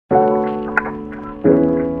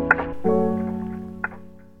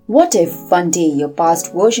What if one day your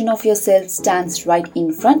past version of yourself stands right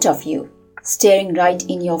in front of you, staring right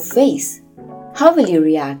in your face? How will you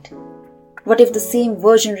react? What if the same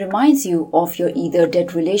version reminds you of your either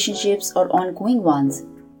dead relationships or ongoing ones?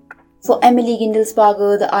 For Emily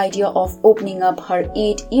Gindlesparger, the idea of opening up her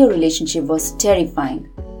 8-year relationship was terrifying.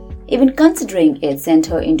 Even considering it sent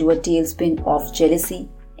her into a tailspin of jealousy,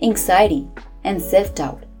 anxiety, and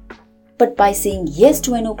self-doubt. But by saying yes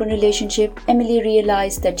to an open relationship, Emily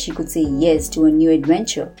realized that she could say yes to a new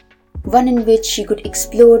adventure. One in which she could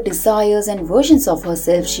explore desires and versions of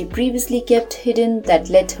herself she previously kept hidden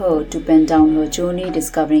that led her to pen down her journey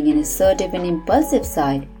discovering an assertive and impulsive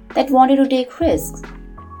side that wanted to take risks.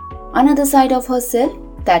 Another side of herself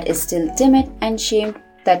that is still timid and shamed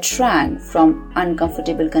that shrank from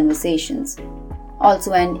uncomfortable conversations.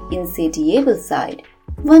 Also an insatiable side.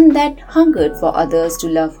 One that hungered for others to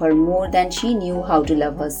love her more than she knew how to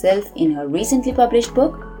love herself in her recently published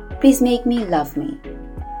book, Please Make Me Love Me.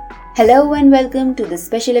 Hello and welcome to this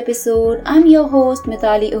special episode. I'm your host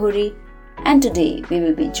Mithali Uhuri, and today we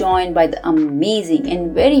will be joined by the amazing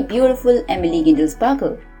and very beautiful Emily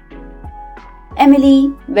Gindlesparger.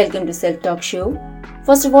 Emily, welcome to Self Talk Show.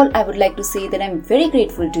 First of all, I would like to say that I'm very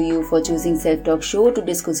grateful to you for choosing Self Talk Show to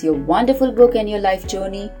discuss your wonderful book and your life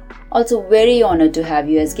journey. Also very honored to have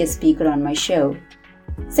you as guest speaker on my show.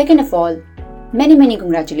 Second of all, many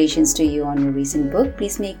congratulations to you on your recent book,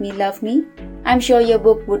 Please Make Me Love Me. I'm sure your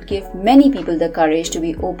book would give many people the courage to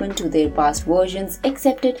be open to their past versions,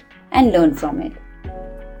 accept it, and learn from it.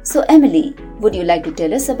 So Emily, would you like to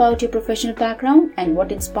tell us about your professional background and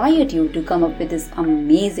what inspired you to come up with this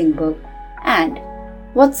amazing book? And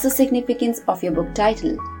what's the significance of your book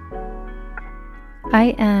title?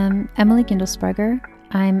 I am Emily Gindlesparger.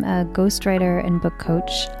 I'm a ghostwriter and book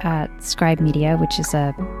coach at Scribe Media, which is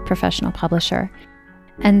a professional publisher.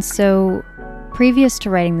 And so previous to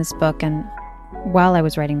writing this book and while I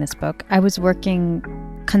was writing this book, I was working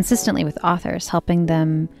consistently with authors, helping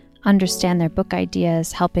them understand their book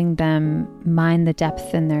ideas, helping them mine the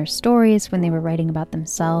depth in their stories when they were writing about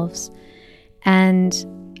themselves. And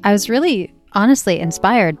I was really honestly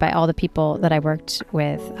inspired by all the people that I worked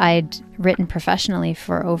with. I'd written professionally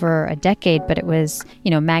for over a decade, but it was,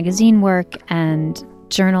 magazine work and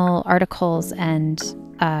journal articles and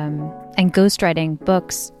ghostwriting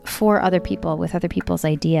books for other people with other people's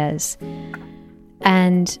ideas.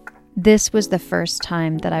 And this was the first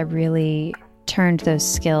time that I really turned those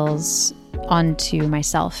skills onto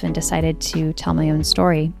myself and decided to tell my own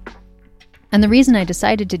story. And the reason I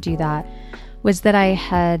decided to do that was that I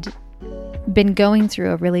had been going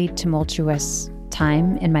through a really tumultuous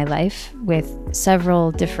time in my life with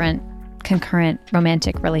several different concurrent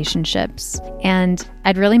romantic relationships. And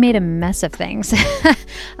I'd really made a mess of things.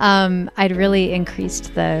 I'd really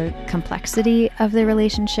increased the complexity of the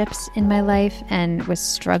relationships in my life and was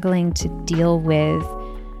struggling to deal with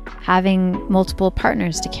having multiple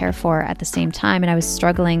partners to care for at the same time. And I was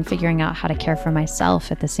struggling figuring out how to care for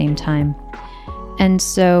myself at the same time. And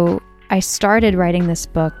so I started writing this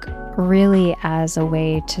book really as a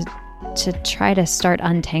way to try to start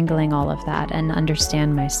untangling all of that and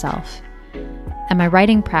understand myself. And my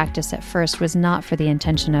writing practice at first was not for the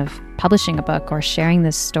intention of publishing a book or sharing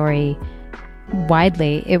this story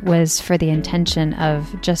widely. It was for the intention of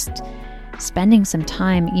just spending some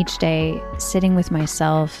time each day sitting with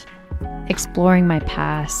myself, exploring my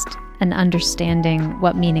past, and understanding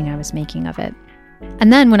what meaning I was making of it.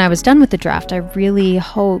 And then when I was done with the draft, I really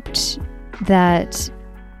hoped that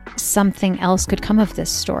something else could come of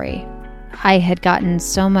this story. I had gotten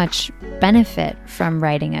so much benefit from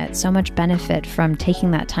writing it, so much benefit from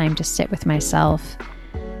taking that time to sit with myself,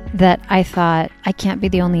 that I thought, I can't be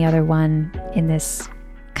the only other one in this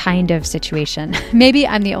kind of situation. Maybe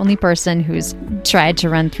I'm the only person who's tried to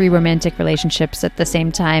run 3 romantic relationships at the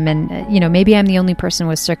same time, and maybe I'm the only person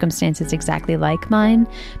with circumstances exactly like mine,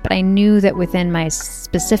 but I knew that within my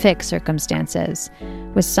specific circumstances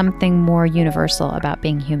was something more universal about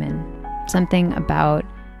being human, something about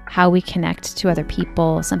how we connect to other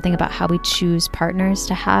people, something about how we choose partners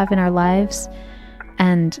to have in our lives,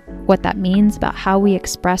 and what that means about how we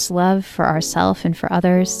express love for ourselves and for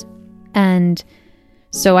others. And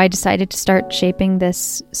so I decided to start shaping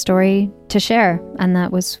this story to share, and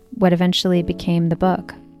that was what eventually became the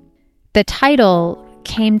book. The title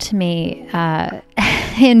came to me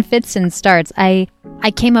in fits and starts. I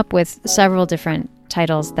came up with several different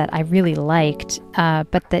titles that I really liked,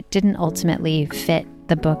 but that didn't ultimately fit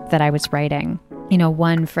the book that I was writing.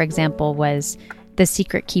 One, for example, was The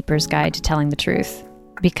Secret Keeper's Guide to Telling the Truth,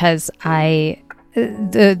 because I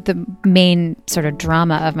the main sort of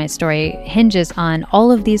drama of my story hinges on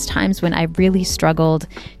all of these times when I really struggled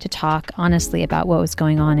to talk honestly about what was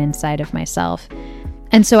going on inside of myself.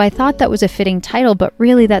 And so I thought that was a fitting title, but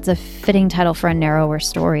really that's a fitting title for a narrower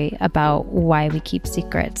story about why we keep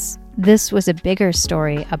secrets. This was a bigger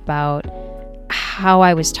story about how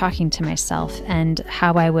I was talking to myself and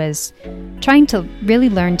how I was trying to really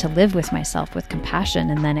learn to live with myself with compassion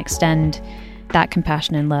and then extend that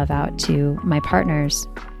compassion and love out to my partners.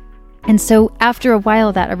 And so after a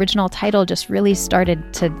while, that original title just really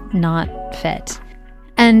started to not fit.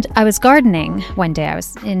 And I was gardening one day. I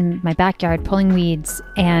was in my backyard pulling weeds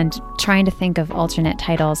and trying to think of alternate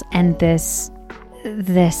titles. And this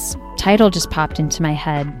title just popped into my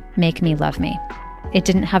head, Make Me Love Me. It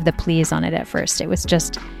didn't have the please on it at first. It was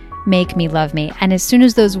just Make Me Love Me. And as soon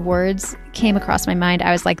as those words came across my mind,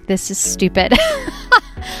 I was like, this is stupid.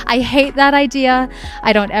 I hate that idea.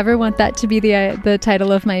 I don't ever want that to be the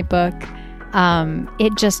title of my book.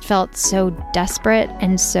 It just felt so desperate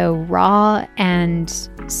and so raw and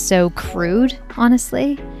so crude,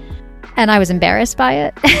 honestly. And I was embarrassed by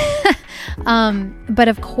it. But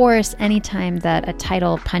of course, anytime that a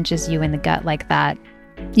title punches you in the gut like that,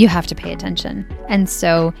 you have to pay attention. And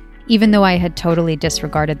so even though I had totally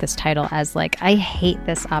disregarded this title as like, I hate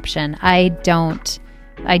this option, I don't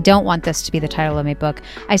want this to be the title of my book,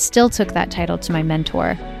 I still took that title to my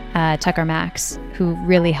mentor, Tucker Max, who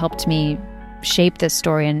really helped me shape this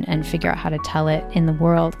story and figure out how to tell it in the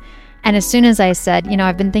world. And as soon as I said,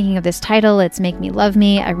 I've been thinking of this title, it's Make Me Love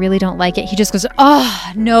Me, I really don't like it, he just goes,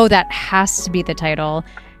 oh, no, that has to be the title.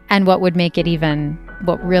 And what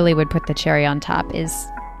really would put the cherry on top is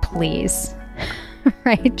please,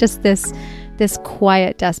 right? Just this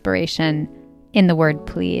quiet desperation in the word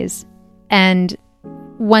please. And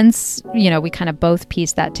once, we kind of both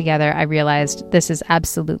pieced that together, I realized this is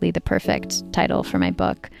absolutely the perfect title for my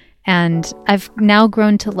book. And I've now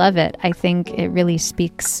grown to love it. I think it really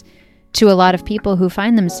speaks to a lot of people who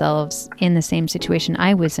find themselves in the same situation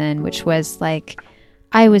I was in, which was like,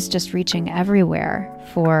 I was just reaching everywhere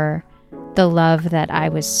for the love that I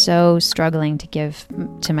was so struggling to give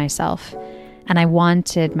to myself. And I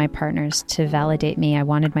wanted my partners to validate me. I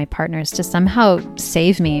wanted my partners to somehow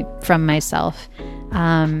save me from myself.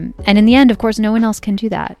 And in the end, of course, no one else can do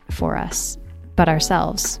that for us but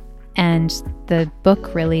ourselves. And the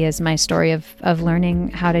book really is my story of learning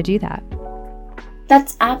how to do that.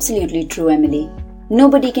 That's absolutely true, Emily.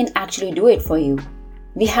 Nobody can actually do it for you.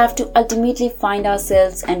 We have to ultimately find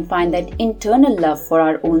ourselves and find that internal love for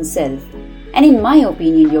our own self. And in my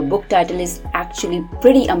opinion, your book title is actually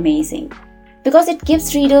pretty amazing because it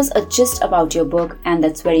gives readers a gist about your book, and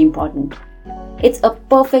that's very important. It's a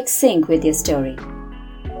perfect sync with your story.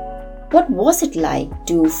 What was it like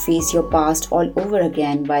to face your past all over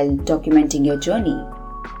again while documenting your journey?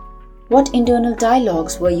 What internal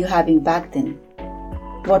dialogues were you having back then?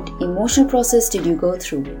 What emotional process did you go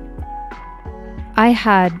through? I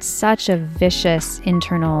had such a vicious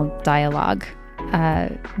internal dialogue,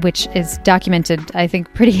 which is documented, I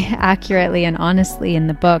think, pretty accurately and honestly in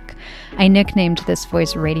the book. I nicknamed this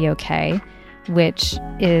voice Radio K, which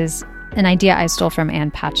is an idea I stole from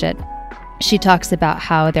Ann Patchett. She talks about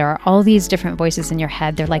how there are all these different voices in your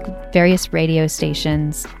head. They're like various radio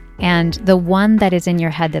stations. And the one that is in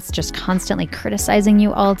your head that's just constantly criticizing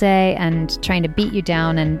you all day and trying to beat you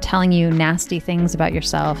down and telling you nasty things about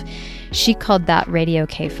yourself, she called that Radio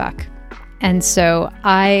K-fuck. And so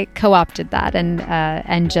I co-opted that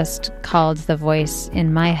and just called the voice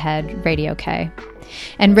in my head Radio K.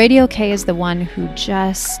 And Radio K is the one who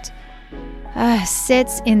just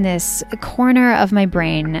sits in this corner of my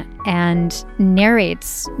brain and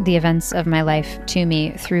narrates the events of my life to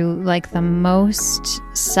me through like the most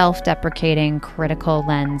self-deprecating, critical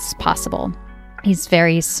lens possible. He's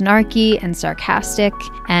very snarky and sarcastic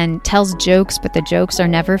and tells jokes, but the jokes are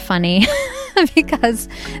never funny because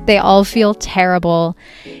they all feel terrible.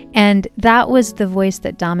 And that was the voice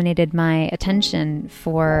that dominated my attention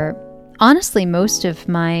for honestly most of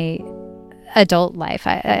my adult life.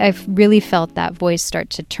 I've really felt that voice start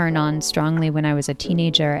to turn on strongly when I was a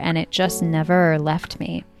teenager, and it just never left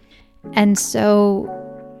me. And so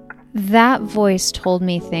that voice told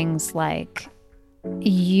me things like,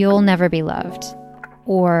 you'll never be loved,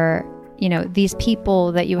 or, these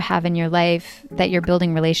people that you have in your life that you're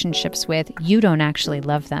building relationships with, you don't actually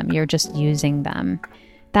love them. You're just using them.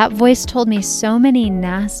 That voice told me so many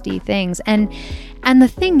nasty things. And the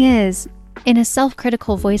thing is, in a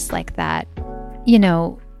self-critical voice like that,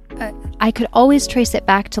 I could always trace it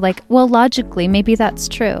back to like, well, logically, maybe that's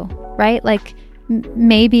true, right? Like,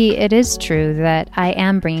 maybe it is true that I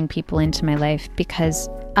am bringing people into my life because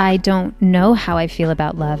I don't know how I feel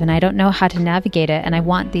about love and I don't know how to navigate it, and I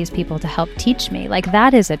want these people to help teach me. Like,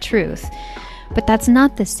 that is a truth. But that's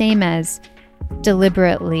not the same as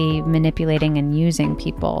deliberately manipulating and using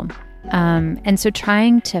people. And so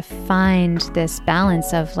trying to find this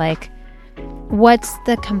balance of like, what's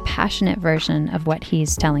the compassionate version of what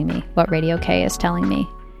he's telling me, what Radio K is telling me?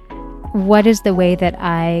 What is the way that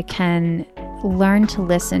I can learn to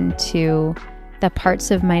listen to the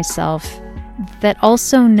parts of myself that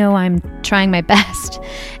also know I'm trying my best,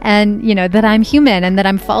 and that I'm human and that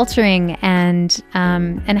I'm faltering, and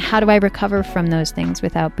how do I recover from those things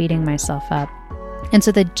without beating myself up? And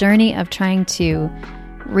so the journey of trying to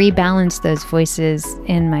rebalance those voices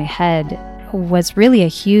in my head was really a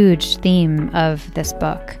huge theme of this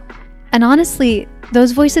book. And honestly,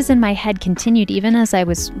 those voices in my head continued even as I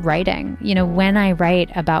was writing. When I write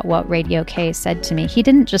about what Radio K said to me, he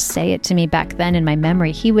didn't just say it to me back then in my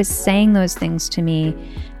memory. He was saying those things to me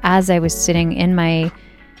as I was sitting in my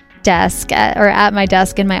desk at my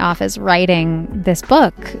desk in my office writing this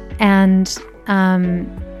book. And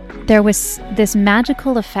there was this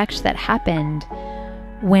magical effect that happened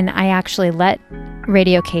when I actually let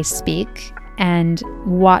Radio K speak and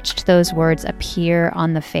watched those words appear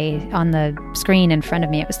on the screen in front of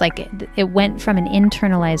me. It was like it went from an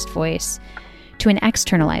internalized voice to an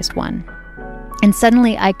externalized one. And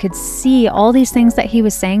suddenly I could see all these things that he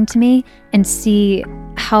was saying to me and see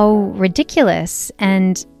how ridiculous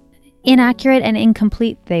and inaccurate and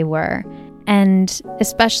incomplete they were. And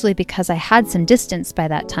especially because I had some distance by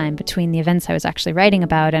that time between the events I was actually writing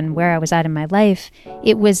about and where I was at in my life,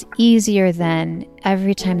 it was easier then,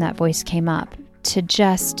 every time that voice came up, to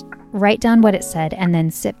just write down what it said and then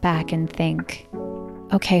sit back and think,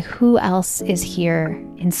 okay, who else is here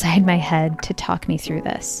inside my head to talk me through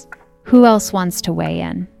this? Who else wants to weigh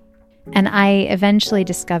in? And I eventually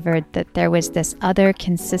discovered that there was this other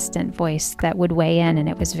consistent voice that would weigh in, and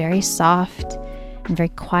it was very soft and very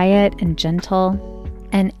quiet and gentle.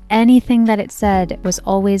 And anything that it said was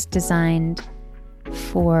always designed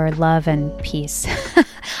for love and peace.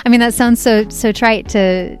 I mean, that sounds so trite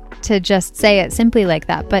to just say it simply like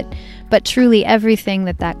that, but truly everything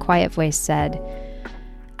that quiet voice said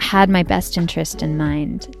had my best interest in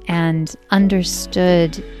mind and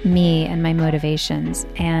understood me and my motivations,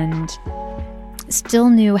 and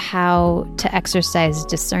still knew how to exercise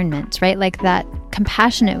discernment, right? Like, that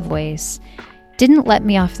compassionate voice didn't let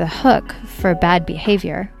me off the hook for bad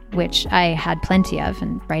behavior, which I had plenty of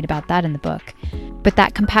and write about that in the book. But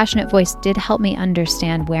that compassionate voice did help me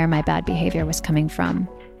understand where my bad behavior was coming from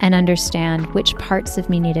and understand which parts of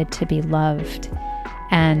me needed to be loved,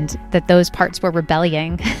 and that those parts were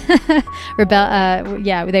rebelling.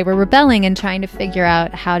 They were rebelling and trying to figure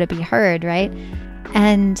out how to be heard, right?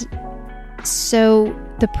 And so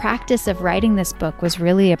the practice of writing this book was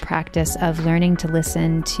really a practice of learning to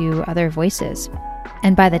listen to other voices.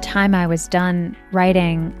 And by the time I was done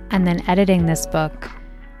writing and then editing this book,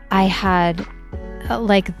 I had,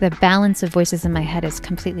 the balance of voices in my head is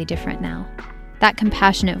completely different now. That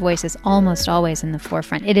compassionate voice is almost always in the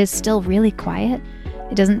forefront. It is still really quiet.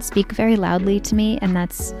 It doesn't speak very loudly to me, and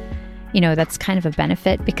that's kind of a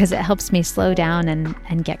benefit because it helps me slow down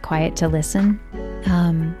and get quiet to listen.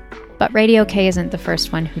 But Radio K isn't the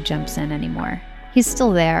first one who jumps in anymore. He's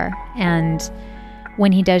still there, and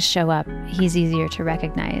when he does show up, he's easier to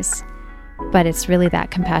recognize. But it's really that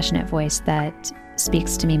compassionate voice that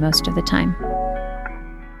speaks to me most of the time.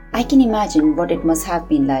 I can imagine what it must have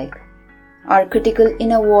been like. Our critical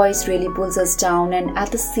inner voice really pulls us down, and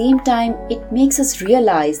at the same time, it makes us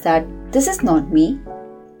realize that this is not me.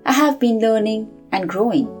 I have been learning and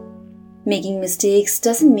growing. Making mistakes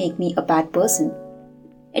doesn't make me a bad person.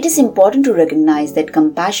 It is important to recognize that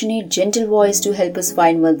compassionate, gentle voice to help us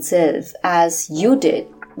find oneself, as you did,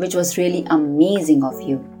 which was really amazing of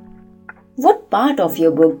you. What part of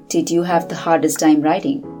your book did you have the hardest time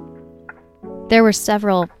writing? There were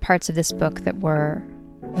several parts of this book that were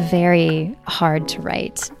very hard to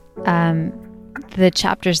write. The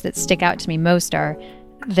chapters that stick out to me most are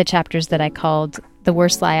the chapters that I called The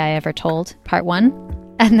Worst Lie I Ever Told, Part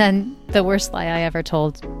 1, and then The Worst Lie I Ever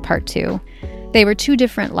Told, Part 2. They were two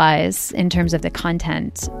different lies in terms of the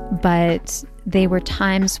content, but they were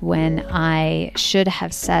times when I should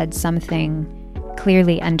have said something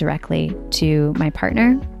clearly and directly to my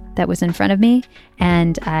partner that was in front of me,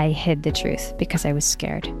 and I hid the truth because I was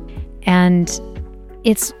scared. And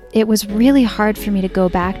it was really hard for me to go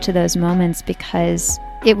back to those moments because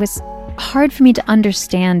it was hard for me to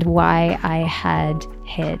understand why I had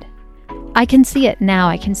hid. I can see it now.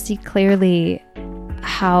 I can see clearly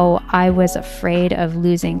how I was afraid of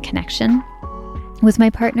losing connection with my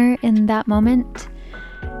partner in that moment.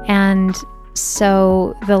 And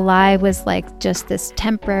so the lie was like just this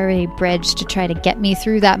temporary bridge to try to get me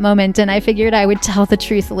through that moment. And I figured I would tell the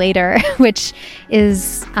truth later, which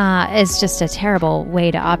is just a terrible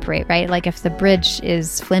way to operate, right? Like if the bridge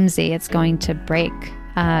is flimsy, it's going to break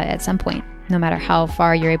at some point, no matter how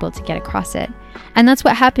far you're able to get across it. And that's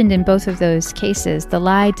what happened in both of those cases. The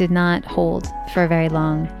lie did not hold for very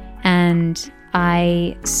long. And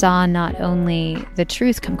I saw not only the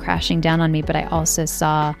truth come crashing down on me, but I also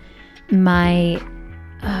saw my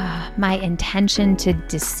intention to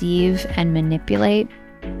deceive and manipulate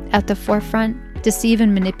at the forefront. Deceive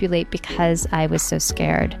and manipulate because I was so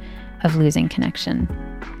scared of losing connection.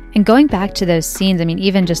 And going back to those scenes, I mean,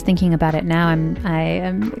 even just thinking about it now, I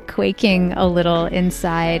am quaking a little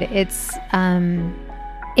inside. It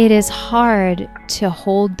is hard to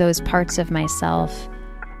hold those parts of myself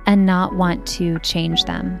and not want to change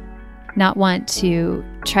them. Not want to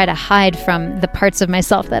try to hide from the parts of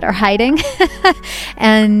myself that are hiding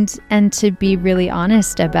and to be really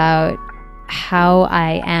honest about how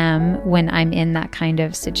I am when I'm in that kind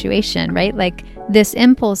of situation, right? Like this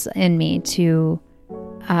impulse in me to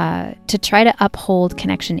try to uphold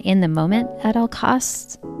connection in the moment at all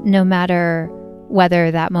costs, no matter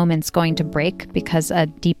whether that moment's going to break because a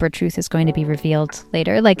deeper truth is going to be revealed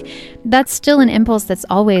later. Like that's still an impulse that's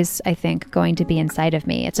always, I think, going to be inside of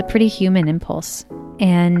me. It's a pretty human impulse.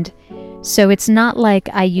 And so it's not like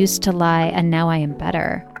I used to lie and now I am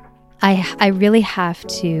better. I really have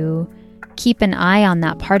to keep an eye on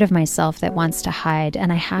that part of myself that wants to hide.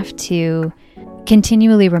 And I have to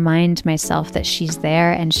continually remind myself that she's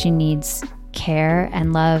there and she needs care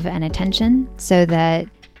and love and attention so that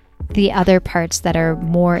the other parts that are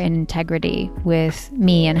more in integrity with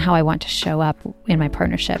me and how I want to show up in my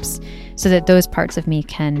partnerships, so that those parts of me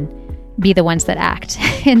can be the ones that act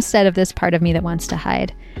instead of this part of me that wants to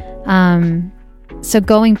hide. So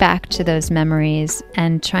going back to those memories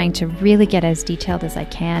and trying to really get as detailed as I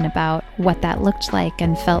can about what that looked like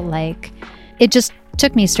and felt like, it just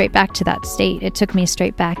took me straight back to that state. It took me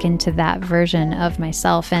straight back into that version of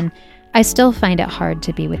myself. And I still find it hard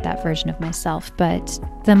to be with that version of myself, but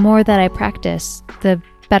the more that I practice, the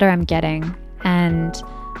better I'm getting. And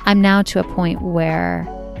I'm now to a point where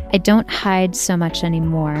I don't hide so much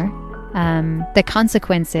anymore. The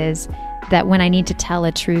consequence is that when I need to tell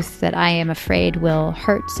a truth that I am afraid will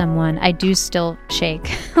hurt someone, I do still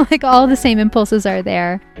shake. Like all the same impulses are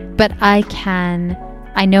there, but I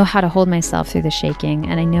know how to hold myself through the shaking,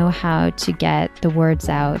 and I know how to get the words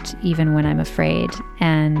out even when I'm afraid.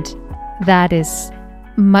 And that is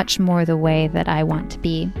much more the way that I want to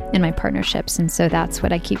be in my partnerships. And so that's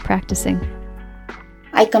what I keep practicing.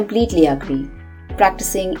 I completely agree.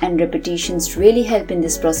 Practicing and repetitions really help in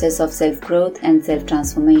this process of self-growth and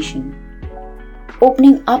self-transformation.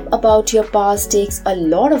 Opening up about your past takes a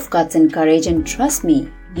lot of guts and courage, and trust me,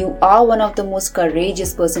 you are one of the most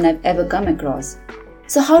courageous person I've ever come across.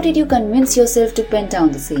 So how did you convince yourself to pen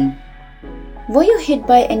down the same? Were you hit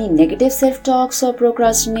by any negative self-talks or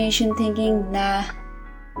procrastination, thinking, nah,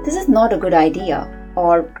 this is not a good idea,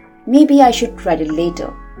 or maybe I should write it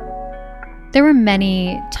later? There were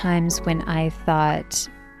many times when I thought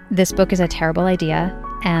this book is a terrible idea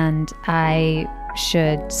and I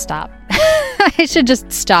should stop. I should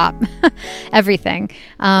just stop everything.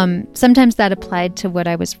 Sometimes that applied to what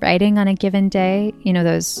I was writing on a given day. You know,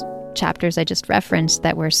 those chapters I just referenced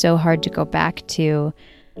that were so hard to go back to.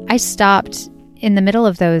 I stopped in the middle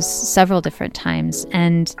of those several different times.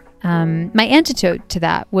 And my antidote to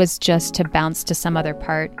that was just to bounce to some other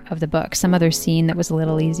part of the book, some other scene that was a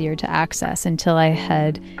little easier to access until I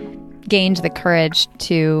had gained the courage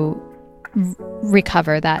to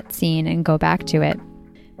recover that scene and go back to it.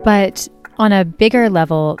 But on a bigger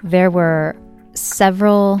level, there were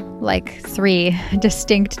several, like 3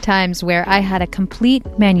 distinct times where I had a complete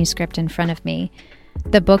manuscript in front of me.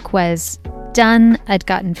 The book was done. I'd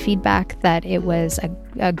gotten feedback that it was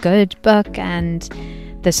a good book and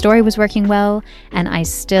the story was working well, and I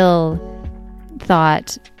still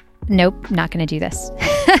thought, nope, not going to do this.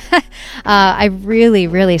 I really,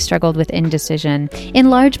 really struggled with indecision, in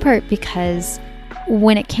large part because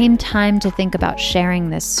when it came time to think about sharing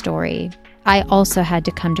this story, I also had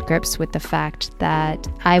to come to grips with the fact that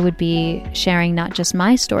I would be sharing not just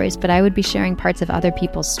my stories, but I would be sharing parts of other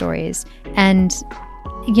people's stories. And,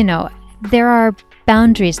 you know, there are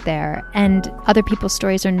boundaries there, and other people's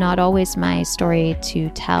stories are not always my story to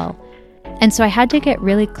tell. And so I had to get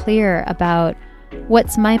really clear about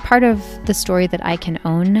what's my part of the story that I can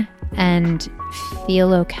own and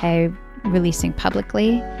feel okay releasing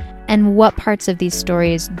publicly, and what parts of these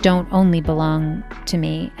stories don't only belong to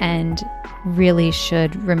me and really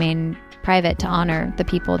should remain private to honor the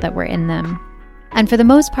people that were in them. And for the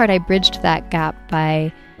most part, I bridged that gap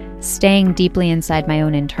by staying deeply inside my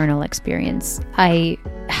own internal experience. I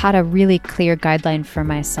had a really clear guideline for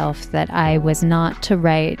myself that I was not to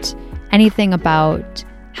write anything about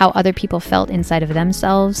how other people felt inside of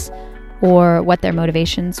themselves, or what their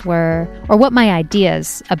motivations were, or what my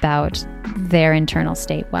ideas about their internal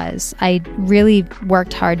state was. I really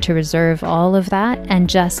worked hard to reserve all of that and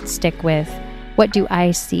just stick with, what do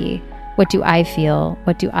I see? What do I feel?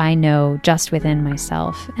 What do I know just within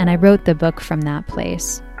myself? And I wrote the book from that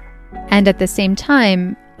place. And at the same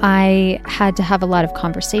time, I had to have a lot of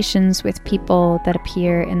conversations with people that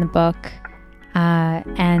appear in the book,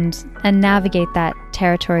 and navigate that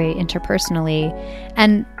territory interpersonally,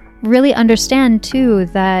 and really understand too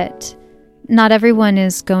that not everyone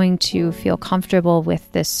is going to feel comfortable with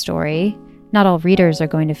this story. Not all readers are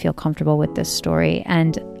going to feel comfortable with this story,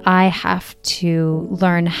 and I have to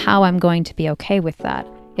learn how I'm going to be okay with that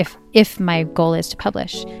if my goal is to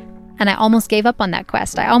publish. And I almost gave up on that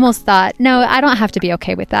quest. I almost thought, no, I don't have to be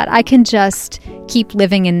okay with that. I can just keep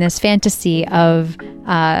living in this fantasy of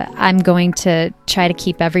I'm going to try to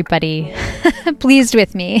keep everybody pleased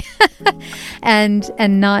with me and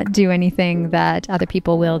not do anything that other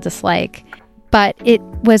people will dislike. But it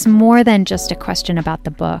was more than just a question about the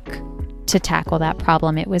book to tackle that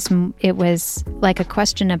problem. It was like a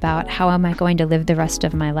question about, how am I going to live the rest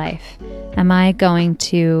of my life? Am I going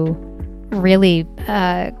to really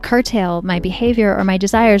curtail my behavior or my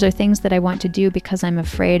desires or things that I want to do because I'm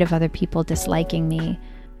afraid of other people disliking me?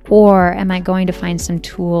 Or am I going to find some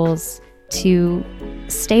tools to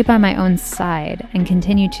stay by my own side and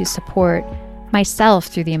continue to support myself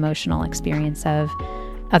through the emotional experience of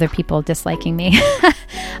other people disliking me?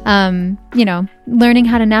 Learning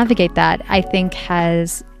how to navigate that, I think,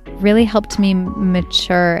 has really helped me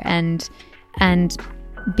mature and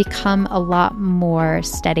become a lot more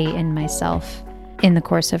steady in myself in the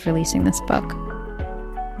course of releasing this book.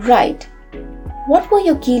 Right. What were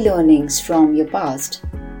your key learnings from your past?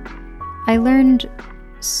 I learned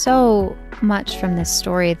so much from this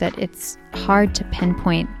story that it's hard to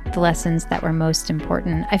pinpoint the lessons that were most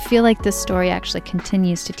important. I feel like this story actually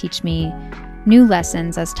continues to teach me new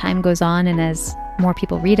lessons as time goes on and as more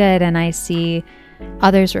people read it, and I see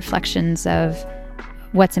others' reflections of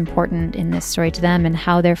what's important in this story to them and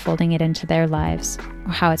how they're folding it into their lives,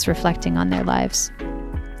 or how it's reflecting on their lives.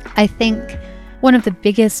 I think one of the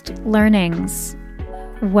biggest learnings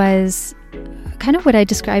was kind of what I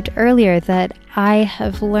described earlier, that I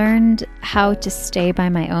have learned how to stay by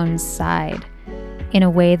my own side in a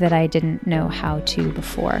way that I didn't know how to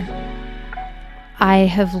before. I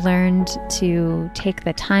have learned to take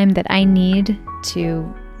the time that I need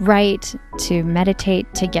to write, to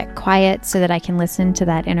meditate, to get quiet so that I can listen to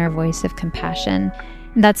that inner voice of compassion.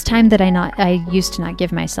 And that's time that I used to not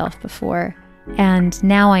give myself before. And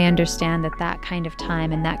now I understand that kind of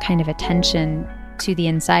time and that kind of attention to the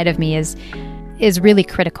inside of me is really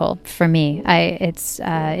critical for me. It's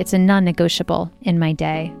a non-negotiable in my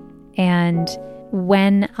day. And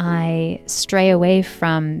when I stray away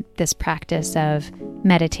from this practice of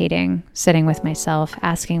meditating, sitting with myself,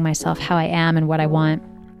 asking myself how I am and what I want,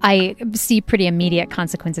 I see pretty immediate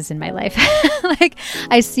consequences in my life. Like,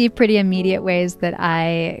 I see pretty immediate ways that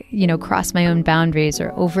I, cross my own boundaries or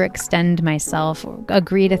overextend myself, or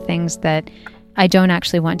agree to things that I don't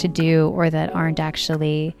actually want to do, or that aren't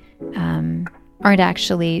actually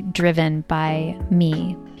driven by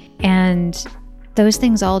me. And those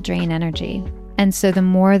things all drain energy. And so the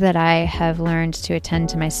more that I have learned to attend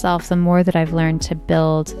to myself, the more that I've learned to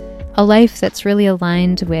build a life that's really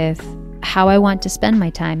aligned with how I want to spend my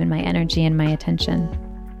time and my energy and my attention.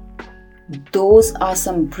 Those are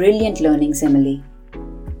some brilliant learnings, Emily.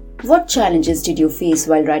 What challenges did you face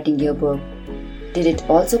while writing your book? Did it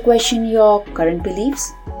also question your current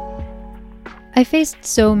beliefs? I faced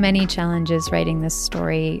so many challenges writing this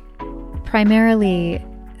story, primarily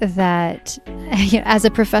that as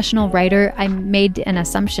a professional writer, I made an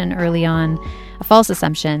assumption early on, a false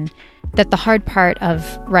assumption, that the hard part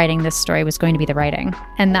of writing this story was going to be the writing.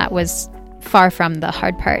 And that was far from the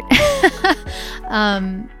hard part.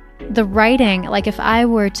 The writing, like if I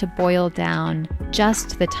were to boil down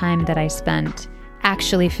just the time that I spent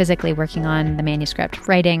actually physically working on the manuscript,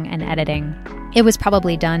 writing and editing, it was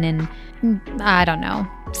probably done in,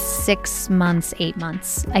 6 months, 8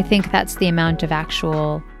 months. I think that's the amount of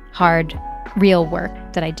actual hard, real work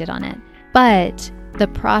that I did on it. But the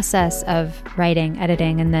process of writing,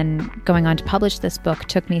 editing, and then going on to publish this book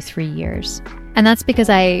took me 3 years. And that's because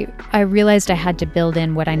I realized I had to build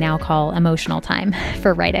in what I now call emotional time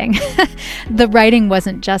for writing. The writing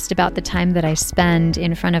wasn't just about the time that I spend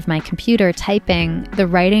in front of my computer typing. The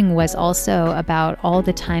writing was also about all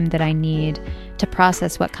the time that I need to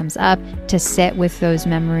process what comes up, to sit with those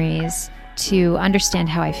memories, to understand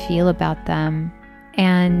how I feel about them.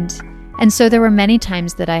 And so there were many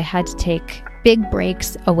times that I had to take big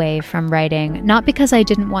breaks away from writing, not because I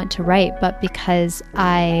didn't want to write, but because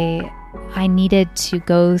I needed to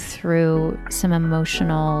go through some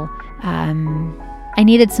emotional, I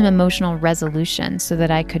needed some emotional resolution so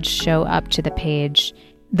that I could show up to the page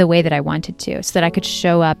the way that I wanted to, so that I could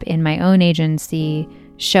show up in my own agency,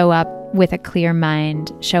 show up with a clear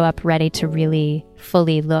mind, show up ready to really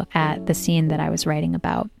fully look at the scene that I was writing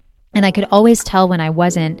about. And I could always tell when I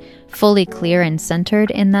wasn't fully clear and centered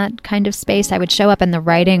in that kind of space. I would show up and the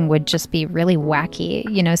writing would just be really wacky.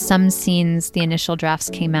 You know, some scenes, the initial drafts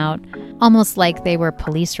came out almost like they were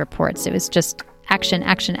police reports. It was just action,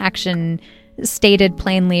 action, action, stated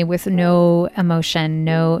plainly with no emotion,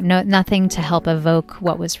 nothing to help evoke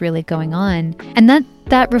what was really going on. And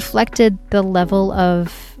that reflected the level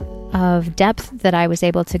of depth that I was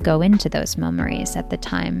able to go into those memories at the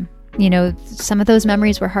time. You know, some of those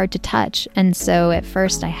memories were hard to touch. And so at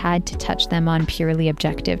first I had to touch them on purely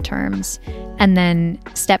objective terms and then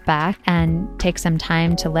step back and take some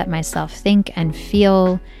time to let myself think and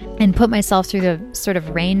feel and put myself through the sort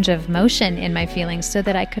of range of motion in my feelings so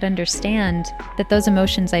that I could understand that those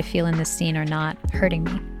emotions I feel in this scene are not hurting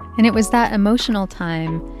me. And it was that emotional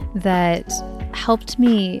time that helped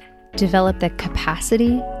me develop the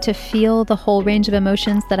capacity to feel the whole range of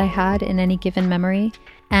emotions that I had in any given memory,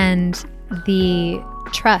 and the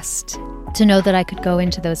trust to know that I could go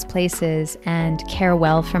into those places and care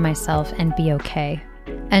well for myself and be okay.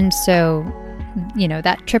 And so, you know,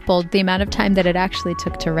 that tripled the amount of time that it actually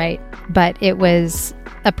took to write. But it was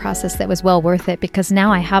a process that was well worth it because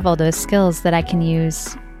now I have all those skills that I can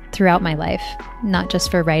use throughout my life, not just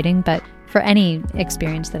for writing, but for any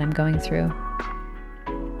experience that I'm going through.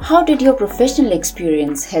 How did your professional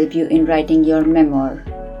experience help you in writing your memoir?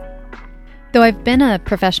 Though I've been a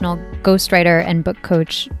professional ghostwriter and book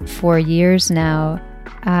coach for years now,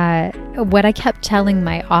 what I kept telling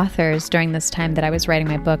my authors during this time that I was writing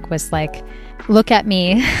my book was like, look at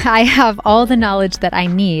me. I have all the knowledge that I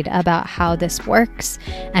need about how this works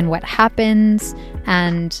and what happens.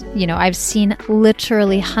 And, you know, I've seen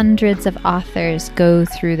literally hundreds of authors go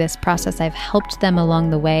through this process. I've helped them along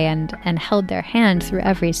the way and held their hand through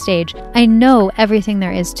every stage. I know everything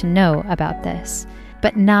there is to know about this.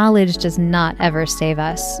 But knowledge does not ever save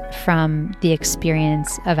us from the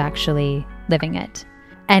experience of actually living it.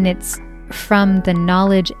 And it's from the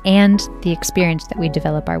knowledge and the experience that we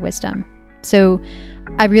develop our wisdom. So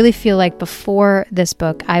I really feel like before this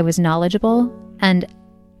book, I was knowledgeable. And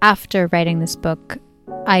after writing this book,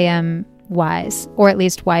 I am wise, or at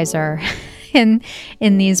least wiser in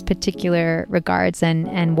these particular regards,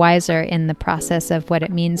 and wiser in the process of what it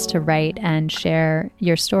means to write and share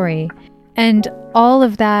your story. And all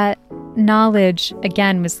of that knowledge,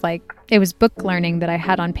 again, was like, it was book learning that I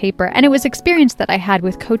had on paper. And it was experience that I had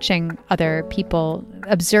with coaching other people,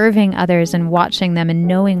 observing others and watching them and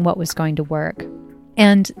knowing what was going to work.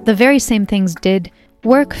 And the very same things did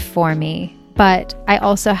work for me. But I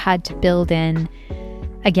also had to build in,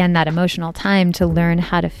 again, that emotional time to learn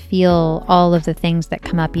how to feel all of the things that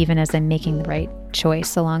come up even as I'm making the right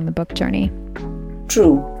choice along the book journey.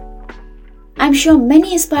 True. I'm sure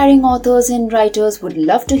many aspiring authors and writers would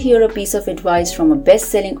love to hear a piece of advice from a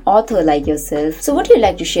best-selling author like yourself. So would you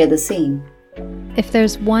like to share the same? If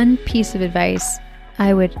there's one piece of advice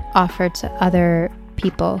I would offer to other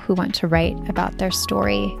people who want to write about their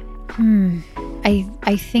story,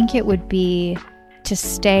 I think it would be to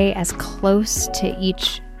stay as close to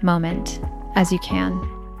each moment as you can.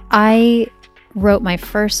 I wrote my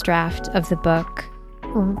first draft of the book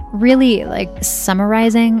really like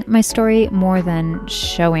summarizing my story more than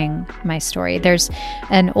showing my story. There's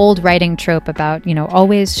an old writing trope about, you know,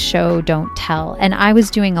 always show, don't tell. And I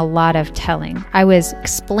was doing a lot of telling. I was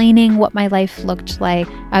explaining what my life looked like.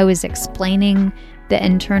 I was explaining the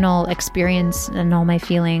internal experience and all my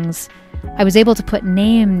feelings. I was able to put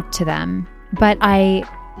name to them, but I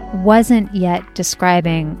wasn't yet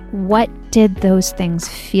describing what did those things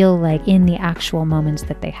feel like in the actual moments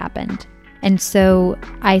that they happened. And so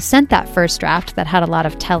I sent that first draft that had a lot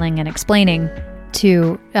of telling and explaining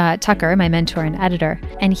to Tucker, my mentor and editor.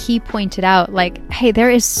 And he pointed out, like, hey, there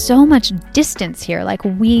is so much distance here. Like,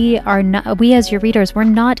 we as your readers, we're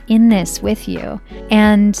not in this with you.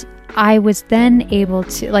 And I was then able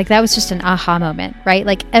to, like, that was just an aha moment, right?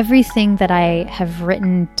 Like everything that I have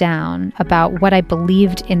written down about what I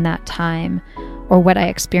believed in that time or what I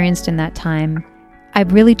experienced in that time, I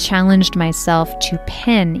really challenged myself to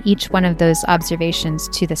pin each one of those observations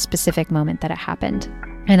to the specific moment that it happened.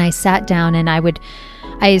 And I sat down and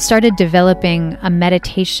I started developing a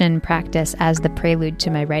meditation practice as the prelude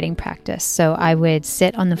to my writing practice. So I would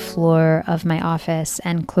sit on the floor of my office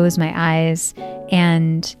and close my eyes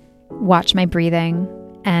and watch my breathing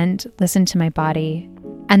and listen to my body.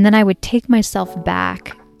 And then I would take myself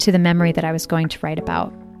back to the memory that I was going to write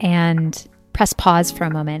about and press pause for a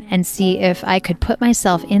moment and see if I could put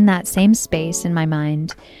myself in that same space in my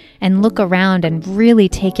mind and look around and really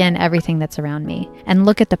take in everything that's around me and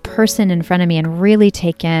look at the person in front of me and really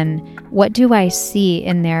take in, what do I see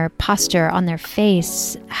in their posture, on their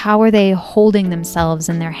face? How are they holding themselves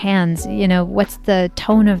in their hands? You know, what's the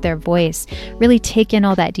tone of their voice? Really take in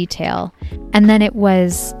all that detail. And then it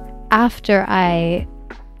was after I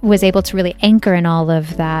was able to really anchor in all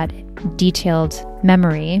of that detailed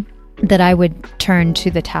memory that I would turn to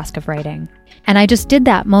the task of writing. And I just did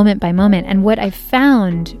that moment by moment. And what I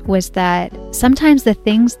found was that sometimes the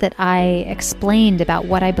things that I explained about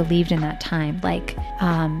what I believed in that time, like,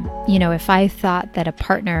 if I thought that a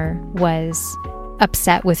partner was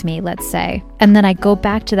upset with me, let's say, and then I go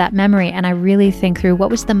back to that memory and I really think through, what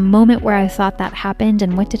was the moment where I thought that happened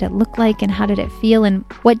and what did it look like and how did it feel and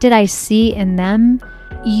what did I see in them?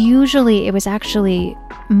 Usually it was actually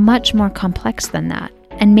much more complex than that.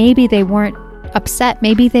 And maybe they weren't upset,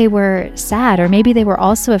 maybe they were sad, or maybe they were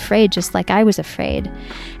also afraid, just like I was afraid.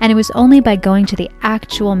 And it was only by going to the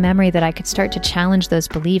actual memory that I could start to challenge those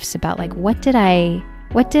beliefs about, like, what did I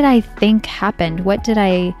think happened? What did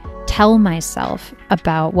I tell myself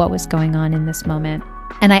about what was going on in this moment?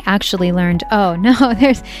 And I actually learned, oh no,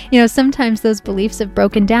 there's, sometimes those beliefs have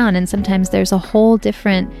broken down and sometimes there's a whole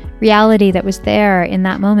different reality that was there in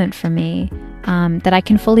that moment for me. That I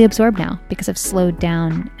can fully absorb now because I've slowed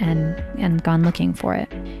down and gone looking for it.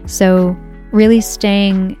 So really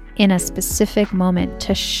staying in a specific moment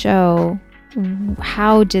to show,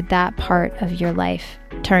 how did that part of your life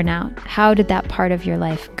turn out? How did that part of your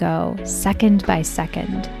life go second by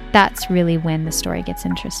second? That's really when the story gets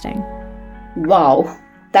interesting. Wow,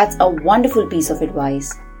 that's a wonderful piece of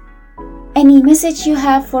advice. Any message you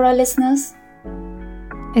have for our listeners?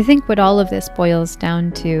 I think what all of this boils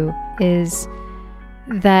down to is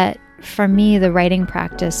that for me, the writing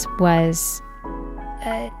practice was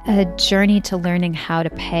a journey to learning how to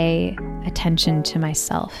pay attention to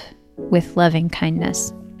myself with loving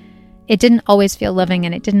kindness. It didn't always feel loving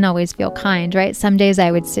and it didn't always feel kind, right? Some days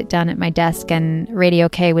I would sit down at my desk and Radio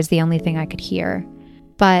K was the only thing I could hear.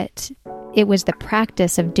 But it was the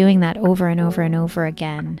practice of doing that over and over and over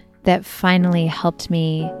again that finally helped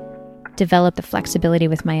me develop the flexibility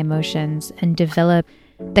with my emotions and develop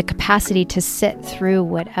the capacity to sit through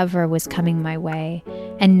whatever was coming my way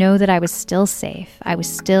and know that I was still safe. I was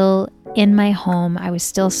still in my home. I was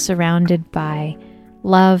still surrounded by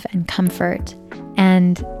love and comfort.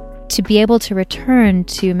 And to be able to return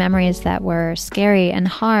to memories that were scary and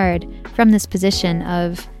hard from this position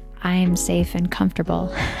of, I'm safe and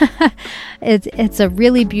comfortable. It's a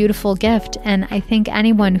really beautiful gift. And I think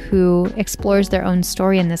anyone who explores their own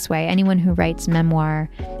story in this way, anyone who writes memoir,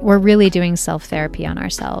 we're really doing self-therapy on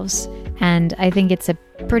ourselves. And I think it's a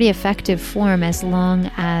pretty effective form as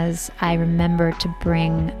long as I remember to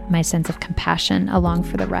bring my sense of compassion along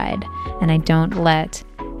for the ride. And I don't let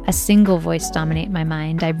a single voice dominate my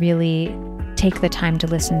mind. I really take the time to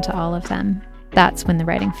listen to all of them. That's when the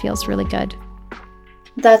writing feels really good.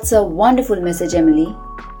 That's a wonderful message, Emily.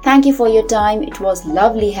 Thank you for your time. It was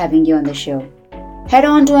lovely having you on the show. Head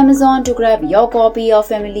on to Amazon to grab your copy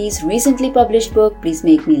of Emily's recently published book, Please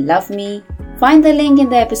Make Me Love Me. Find the link in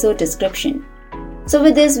the episode description. So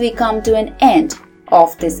with this, we come to an end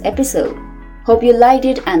of this episode. Hope you liked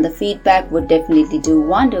it and the feedback would definitely do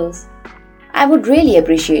wonders. I would really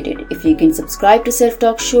appreciate it if you can subscribe to Self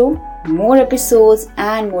Talk Show. More episodes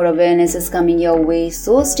and more awareness is coming your way,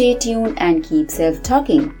 so stay tuned and keep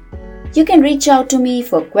self-talking. You can reach out to me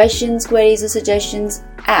for questions, queries or suggestions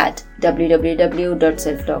at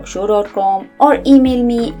www.selftalkshow.com or email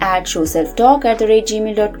me at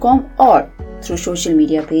showselftalk@gmail.com or through social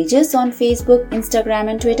media pages on Facebook, Instagram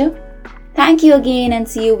and Twitter. Thank you again and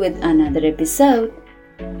see you with another episode.